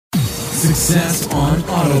Success on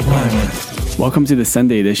Autopilot. Welcome to the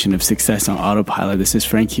Sunday edition of Success on Autopilot. This is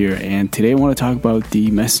Frank here, and today I want to talk about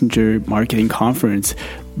the Messenger Marketing Conference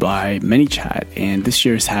by ManyChat. And this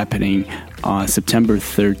year is happening on September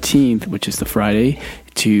 13th, which is the Friday,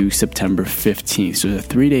 to September 15th. So it's a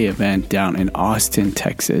 3-day event down in Austin,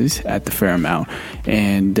 Texas at the Fairmount.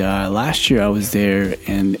 And last year I was there,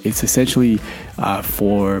 and it's essentially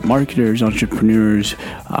for marketers, entrepreneurs,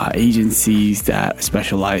 agencies that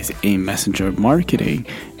specialize in messenger marketing.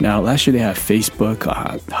 Now, last year they had Facebook,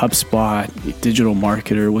 HubSpot, Digital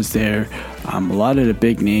Marketer was there. A lot of the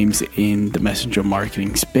big names in the messenger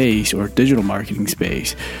marketing space or digital marketing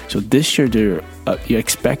space. So this year they're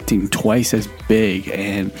expecting twice as big,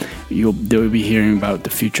 and they'll be hearing about the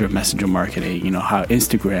future of messenger marketing. You know, how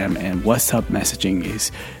Instagram and WhatsApp messaging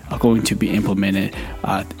is going to be implemented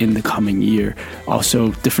in the coming year.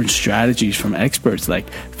 Also, different strategies from experts like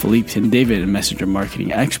Philippe and David, and messenger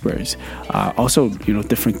marketing experts. Also,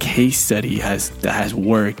 different case study that has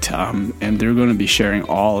worked, and they're going to be sharing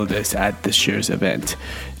all of this at this year's event.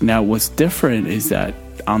 Now, what's different is that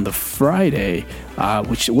on the Friday,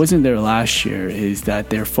 which wasn't there last year, is that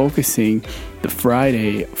they're focusing the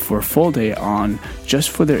Friday for a full day on just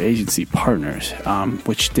for their agency partners,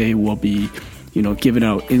 which they will be giving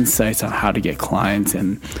out insights on how to get clients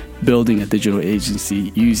and building a digital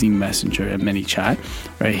agency using Messenger and ManyChat,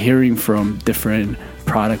 right? Hearing from different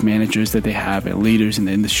product managers that they have and leaders in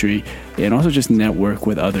the industry, and also just network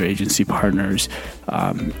with other agency partners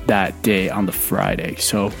that day on the Friday.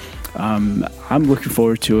 So I'm looking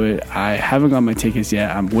forward to it. I haven't got my tickets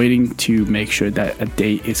yet. I'm waiting to make sure that a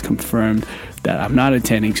date is confirmed that I'm not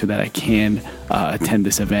attending so that I can attend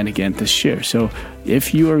this event again this year. So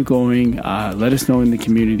if you are going, let us know in the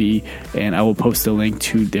community, and I will post a link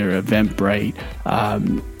to their Eventbrite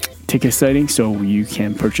ticket siting so you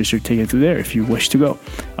can purchase your ticket through there if you wish to go.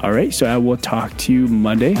 All right, so I will talk to you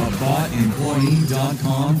Monday.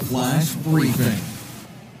 AboutEmployee.com/briefing.